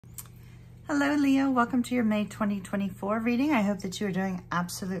Hello Leo, welcome to your May 2024 reading. I hope that you are doing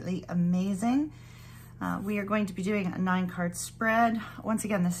absolutely amazing. We are going to be doing a 9-card spread. Once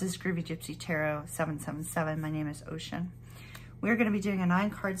again, this is Groovy Gypsy Tarot 777. My name is Ocean. We're going to be doing a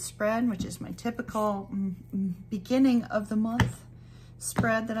 9-card spread, which is my typical beginning of the month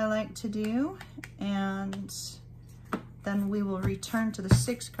spread that I like to do. And then we will return to the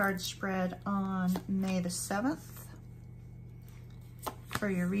 6-card spread on May the 7th. For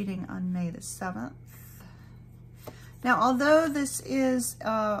your reading on May the 7th. Now, although this is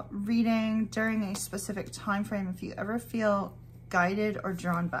reading during a specific time frame, if you ever feel guided or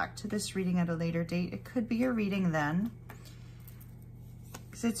drawn back to this reading at a later date, it could be your reading then,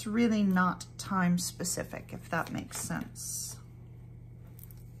 because it's really not time specific, if that makes sense.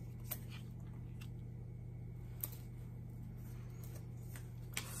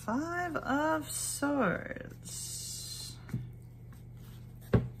 Five of Swords.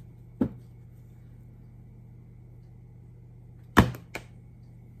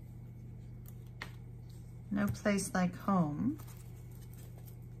 No place like home.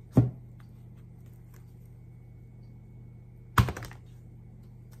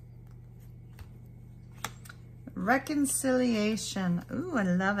 Reconciliation. Ooh, I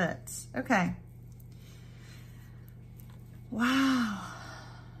love it. Okay. Wow.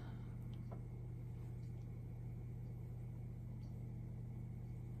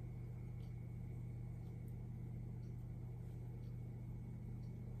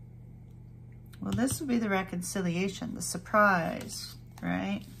 Well, this would be the reconciliation, the surprise,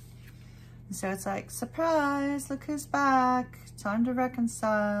 right? And so it's like, surprise, look who's back. Time to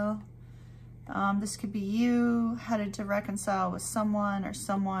reconcile. This could be you headed to reconcile with someone or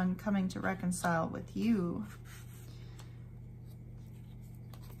someone coming to reconcile with you.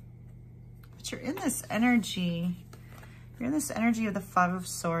 But you're in this energy. You're in this energy of the Five of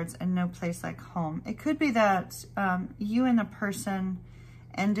Swords and no place like home. It could be that you and a person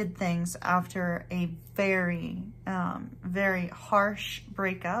ended things after a very, very harsh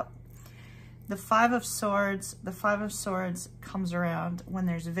breakup. The Five of Swords comes around when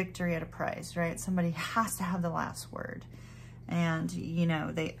there's a victory at a price, right? Somebody has to have the last word. And, you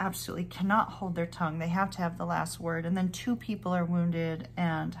know, they absolutely cannot hold their tongue. They have to have the last word. And then two people are wounded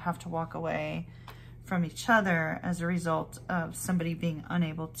and have to walk away from each other as a result of somebody being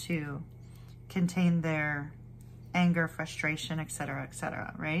unable to contain their anger, frustration,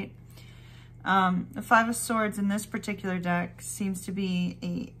 etc., right? The Five of Swords in this particular deck seems to be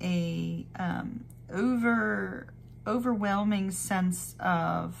a overwhelming sense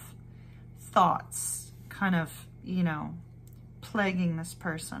of thoughts kind of, you know, plaguing this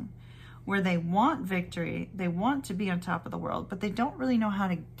person, where they want victory, they want to be on top of the world, but they don't really know how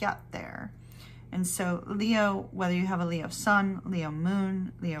to get there. And so Leo, whether you have a Leo Sun, Leo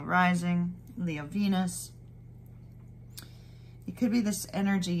Moon, Leo Rising, Leo Venus, it could be this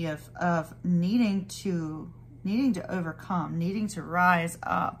energy of needing to overcome, needing to rise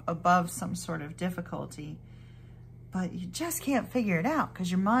up above some sort of difficulty, but you just can't figure it out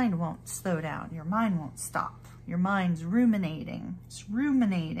because your mind won't slow down. Your mind won't stop. Your mind's ruminating. It's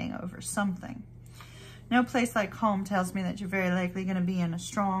ruminating over something. No place like home tells me that you're very likely going to be in a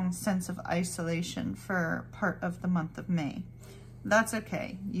strong sense of isolation for part of the month of May. That's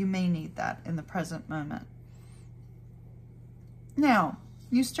okay. You may need that in the present moment. Now,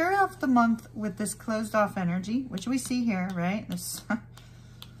 you start off the month with this closed off energy, which we see here, right? This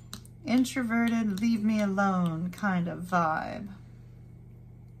introverted, leave me alone kind of vibe.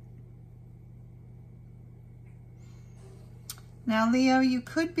 Now, Leo, you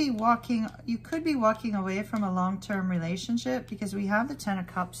could be walking away from a long-term relationship because we have the Ten of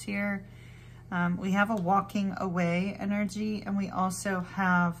Cups here. We have a walking away energy, and we also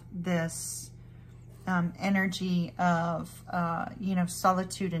have this energy of, you know,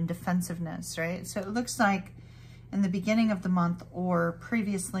 solitude and defensiveness, right? So it looks like in the beginning of the month or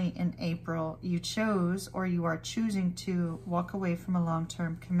previously in April, you chose or you are choosing to walk away from a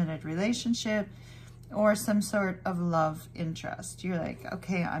long-term committed relationship or some sort of love interest. You're like,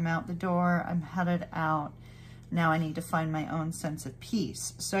 okay, I'm out the door, I'm headed out. Now I need to find my own sense of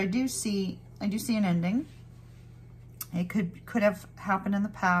peace. So I do see an ending. It could have happened in the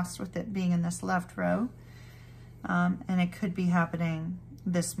past with it being in this left row, and it could be happening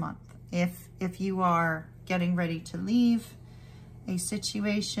this month. If you are getting ready to leave a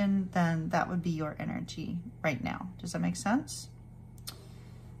situation, then that would be your energy right now. Does that make sense?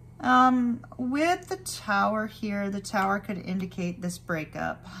 With the Tower here, the Tower could indicate this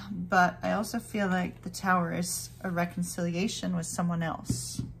breakup, but I also feel like the Tower is a reconciliation with someone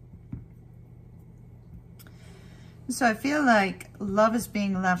else. So I feel like love is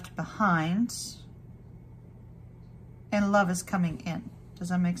being left behind and love is coming in. Does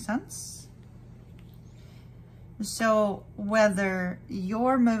that make sense? So whether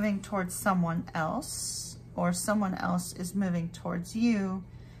you're moving towards someone else or someone else is moving towards you,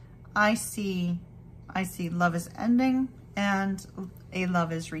 I see love is ending and a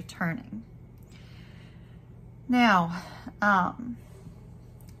love is returning. Now,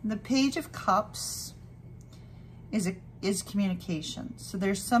 the Page of Cups is communication. So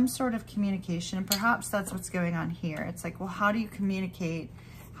there's some sort of communication, and perhaps that's what's going on here. It's like, well, how do you communicate?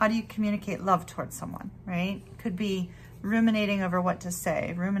 How do you communicate love towards someone, right? Could be ruminating over what to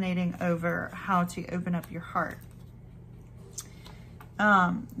say, ruminating over how to open up your heart.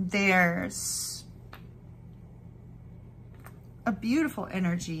 There's a beautiful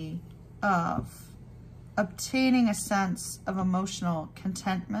energy of obtaining a sense of emotional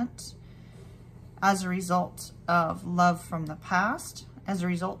contentment as a result of love from the past, as a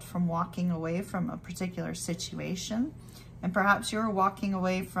result from walking away from a particular situation. And perhaps you're walking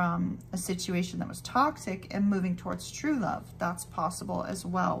away from a situation that was toxic and moving towards true love. That's possible as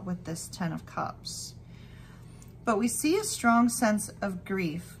well with this 10 of Cups. But we see a strong sense of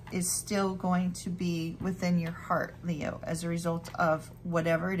grief is still going to be within your heart, Leo, as a result of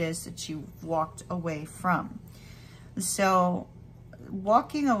whatever it is that you walked away from. So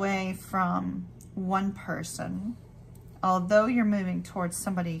walking away from one person, although you're moving towards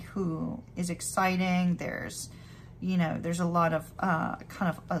somebody who is exciting, there's a lot of kind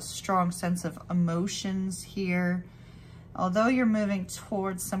of a strong sense of emotions here. Although you're moving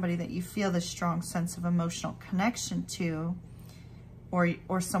towards somebody that you feel this strong sense of emotional connection to,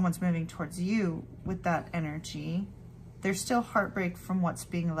 or someone's moving towards you with that energy, there's still heartbreak from what's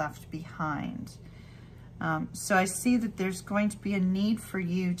being left behind. So I see that there's going to be a need for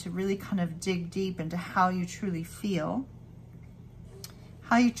you to really kind of dig deep into how you truly feel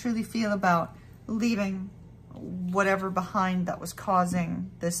about leaving whatever behind that was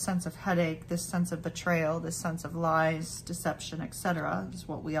causing this sense of headache, this sense of betrayal, this sense of lies, deception, etc. is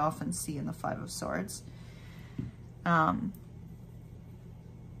what we often see in the 5 of Swords. Will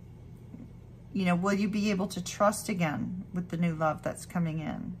you be able to trust again with the new love that's coming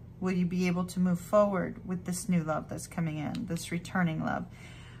in? Will you be able to move forward with this new love that's coming in, this returning love?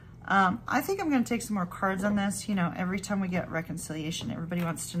 I think I'm going to take some more cards on this. Every time we get reconciliation, everybody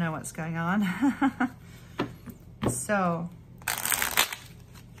wants to know what's going on. So,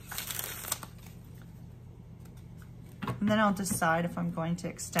 and then I'll decide if I'm going to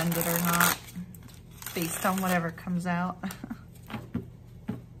extend it or not, based on whatever comes out.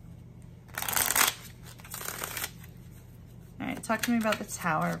 All right, talk to me about the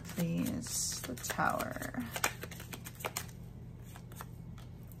Tower, please. The Tower.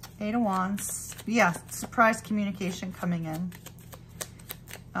 8 of Wands. Yeah, surprise communication coming in.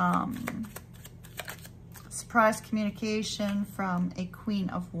 Surprise communication from a Queen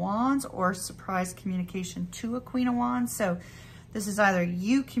of Wands or surprise communication to a Queen of Wands. So this is either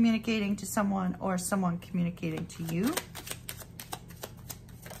you communicating to someone or someone communicating to you.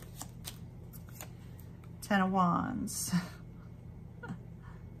 10 of Wands.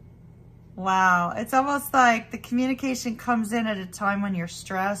 Wow, it's almost like the communication comes in at a time when you're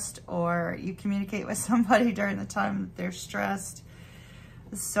stressed, or you communicate with somebody during the time that they're stressed.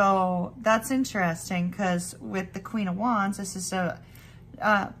 So that's interesting, because with the Queen of Wands, this is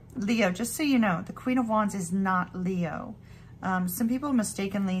Leo, just so you know, the Queen of Wands is not Leo. Some people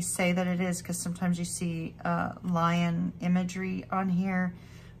mistakenly say that it is, because sometimes you see lion imagery on here.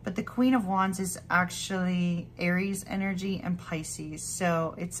 But the Queen of Wands is actually Aries energy and Pisces.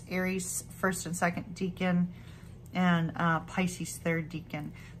 So it's Aries 1st and 2nd decan and Pisces 3rd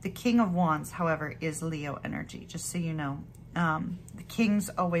decan. The King of Wands, however, is Leo energy, just so you know. The kings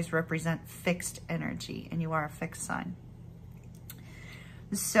always represent fixed energy, and you are a fixed sign.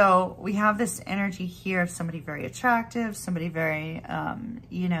 So we have this energy here of somebody very attractive, somebody very,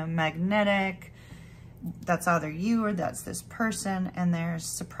 magnetic. That's either you or that's this person, and there's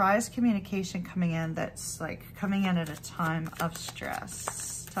surprise communication coming in that's like coming in at a time of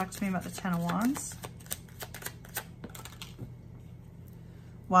stress. Talk to me about the 10 of Wands.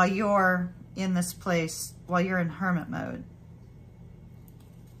 While you're in this place, while you're in hermit mode.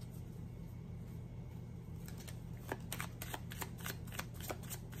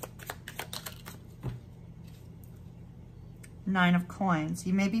 Nine of Coins.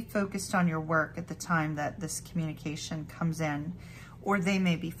 You may be focused on your work at the time that this communication comes in, or they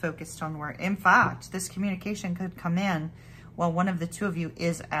may be focused on work. In fact, this communication could come in while one of the two of you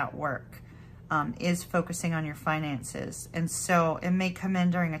is at work. is focusing on your finances. And so it may come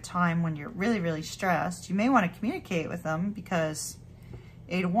in during a time when you're really, really stressed. You may want to communicate with them because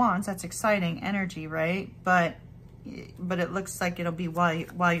 8 of Wands, that's exciting energy, right? But it looks like it'll be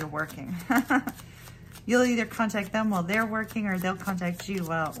while you're working. You'll either contact them while they're working or they'll contact you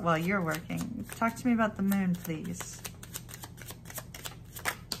while you're working. Talk to me about the moon, please.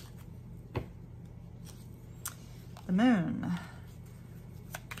 The moon.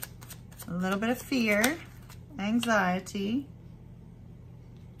 A little bit of fear, anxiety.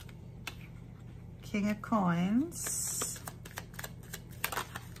 King of Coins.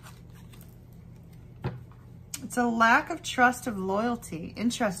 It's a lack of trust, of loyalty.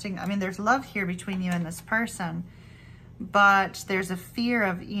 Interesting. I mean, there's love here between you and this person, but there's a fear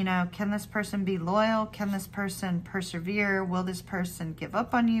of, you know, can this person be loyal? Can this person persevere? Will this person give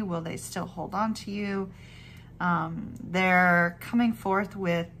up on you? Will they still hold on to you? They're coming forth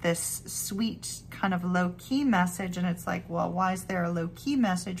with this sweet kind of low-key message, and it's like, well, why is there a low-key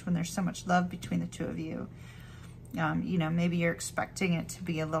message when there's so much love between the two of you? You know, maybe you're expecting it to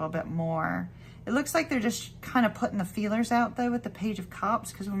be a little bit more. It looks like they're just kind of putting the feelers out, though, with the Page of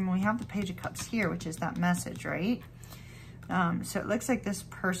Cups, because when we have the Page of Cups here, which is that message, right? So it looks like this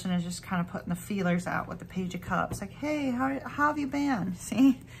person is just kind of putting the feelers out with the Page of Cups. Like, hey, how have you been?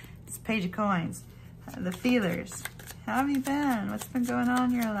 See? It's Page of Coins. The feelers. How have you been? What's been going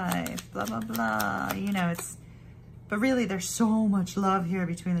on in your life? Blah, blah, blah. You know, it's... But really, there's so much love here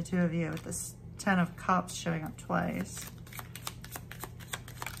between the two of you with this 10 of Cups showing up twice.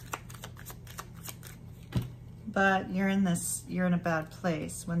 But you're in a bad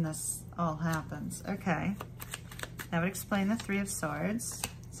place when this all happens. Okay. That would explain the 3 of Swords.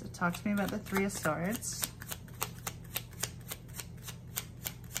 So talk to me about the 3 of Swords.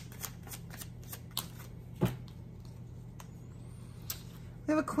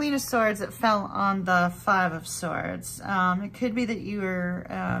 We have a Queen of Swords that fell on the 5 of Swords. It could be that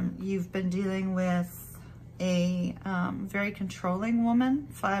you've been dealing with a very controlling woman.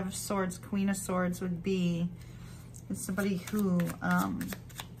 5 of Swords, Queen of Swords would be somebody who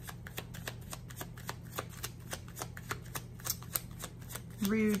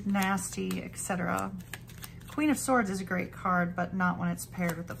rude, nasty, etc. Queen of Swords is a great card, but not when it's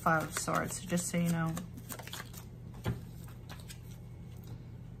paired with the 5 of Swords, so just so you know.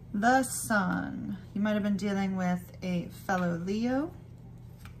 The Sun. You might have been dealing with a fellow Leo.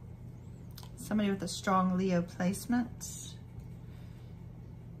 Somebody with a strong Leo placement.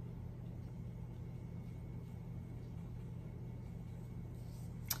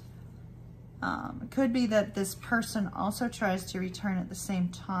 It could be that this person also tries to return at the same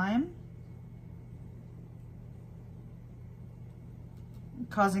time,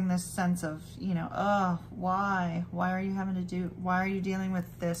 causing this sense of, you know, oh, why are you dealing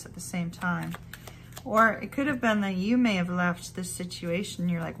with this at the same time? Or it could have been that you may have left this situation.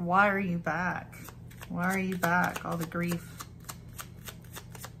 You're like, why are you back? Why are you back? All the grief.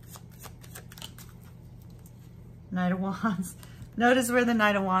 Knight of Wands. Notice where the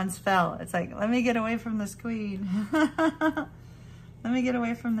Knight of Wands fell. It's like, let me get away from this queen. Let me get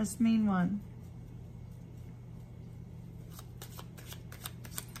away from this mean one.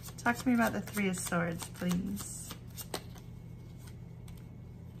 Talk to me about the 3 of Swords, please.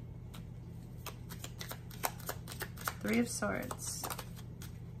 Three of Swords.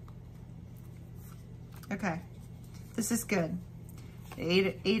 Okay. This is good.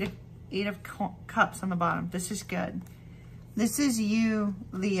 Eight of Cups on the bottom. This is good. This is you,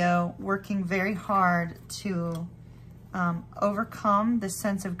 Leo, working very hard to overcome the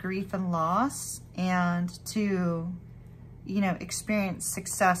sense of grief and loss and to, you know, experience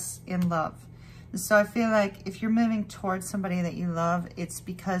success in love. So I feel like if you're moving towards somebody that you love, it's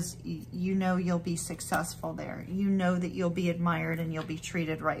because you know you'll be successful there. You know that you'll be admired and you'll be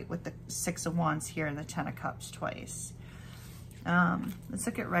treated right with the 6 of Wands here and the 10 of Cups twice. Let's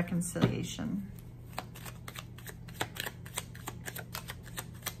look at reconciliation.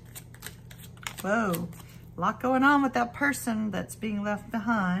 Whoa, a lot going on with that person that's being left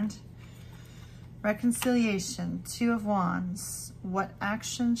behind. Reconciliation, 2 of Wands. What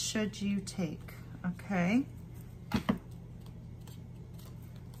action should you take? Okay.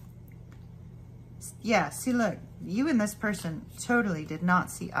 Yeah, see, look, you and this person totally did not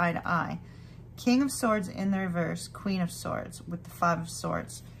see eye to eye. King of Swords in the reverse, Queen of Swords with the 5 of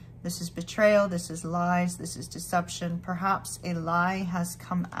Swords. This is betrayal, this is lies, this is deception. Perhaps a lie has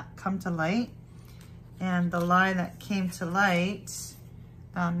come to light. And the lie that came to light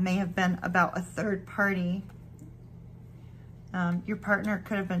may have been about a third party. Your partner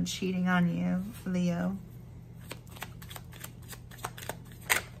could have been cheating on you, Leo.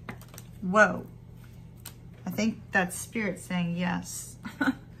 Whoa. I think that's Spirit saying yes.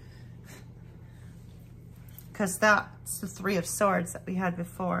 Because that's the Three of Swords that we had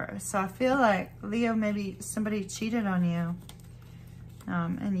before. So I feel like, Leo, maybe somebody cheated on you.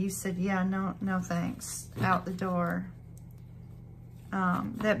 And you said, yeah, no thanks, out the door.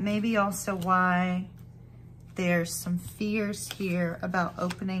 That may be also why there's some fears here about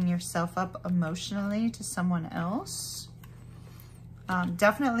opening yourself up emotionally to someone else.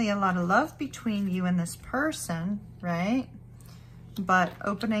 Definitely a lot of love between you and this person, right? But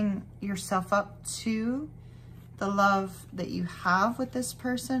opening yourself up to the love that you have with this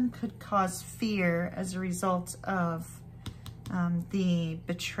person could cause fear as a result of the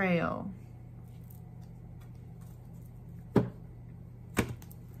betrayal.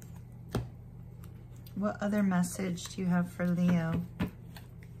 What other message do you have for Leo?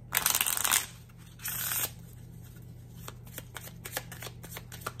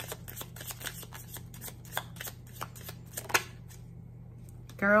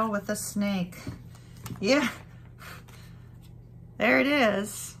 Girl with a snake. Yeah. There it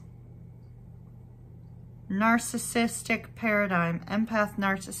is. Narcissistic paradigm. Empath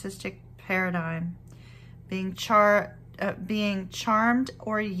narcissistic paradigm. Being charmed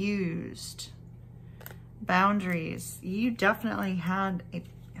or used. Boundaries. You definitely had a...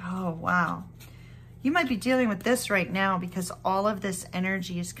 Oh, wow. You might be dealing with this right now because all of this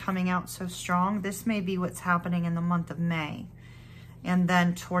energy is coming out so strong. This may be what's happening in the month of May. And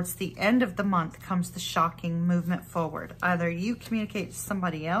then towards the end of the month comes the shocking movement forward. Either you communicate to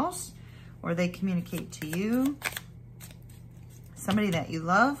somebody else or they communicate to you. Somebody that you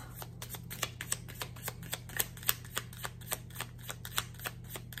love.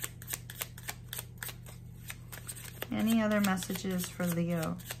 Any other messages for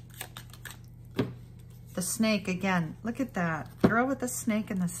Leo? The snake again. Look at that. Girl with the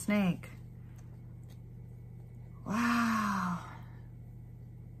snake and the snake. Wow.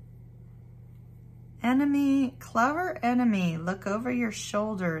 Enemy, clever enemy. Look over your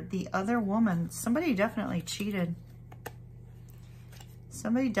shoulder. The other woman. Somebody definitely cheated.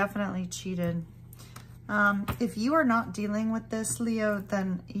 Somebody definitely cheated. If you are not dealing with this, Leo,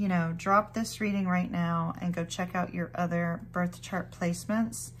 then, you know, drop this reading right now and go check out your other birth chart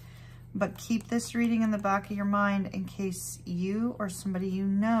placements. But keep this reading in the back of your mind in case you or somebody you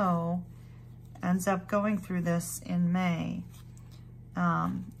know ends up going through this in May.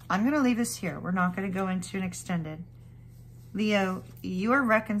 I'm going to leave this here. We're not going to go into an extended. Leo, you are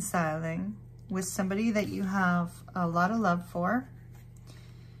reconciling with somebody that you have a lot of love for.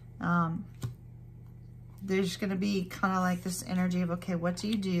 There's going to be kind of like this energy of, okay, what do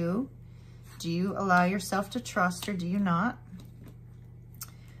you do? Do you allow yourself to trust or do you not?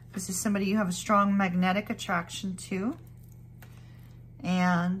 This is somebody you have a strong magnetic attraction to.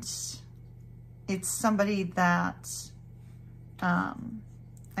 And it's somebody that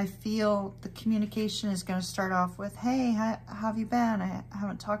I feel the communication is going to start off with, hey, how have you been? I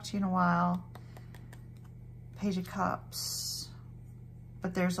haven't talked to you in a while. Page of Cups.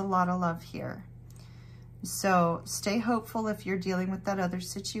 But there's a lot of love here. So stay hopeful if you're dealing with that other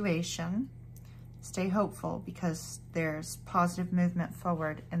situation. Stay hopeful because there's positive movement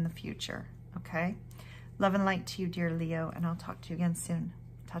forward in the future, okay? Love and light to you, dear Leo, and I'll talk to you again soon.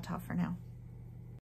 Ta-ta for now.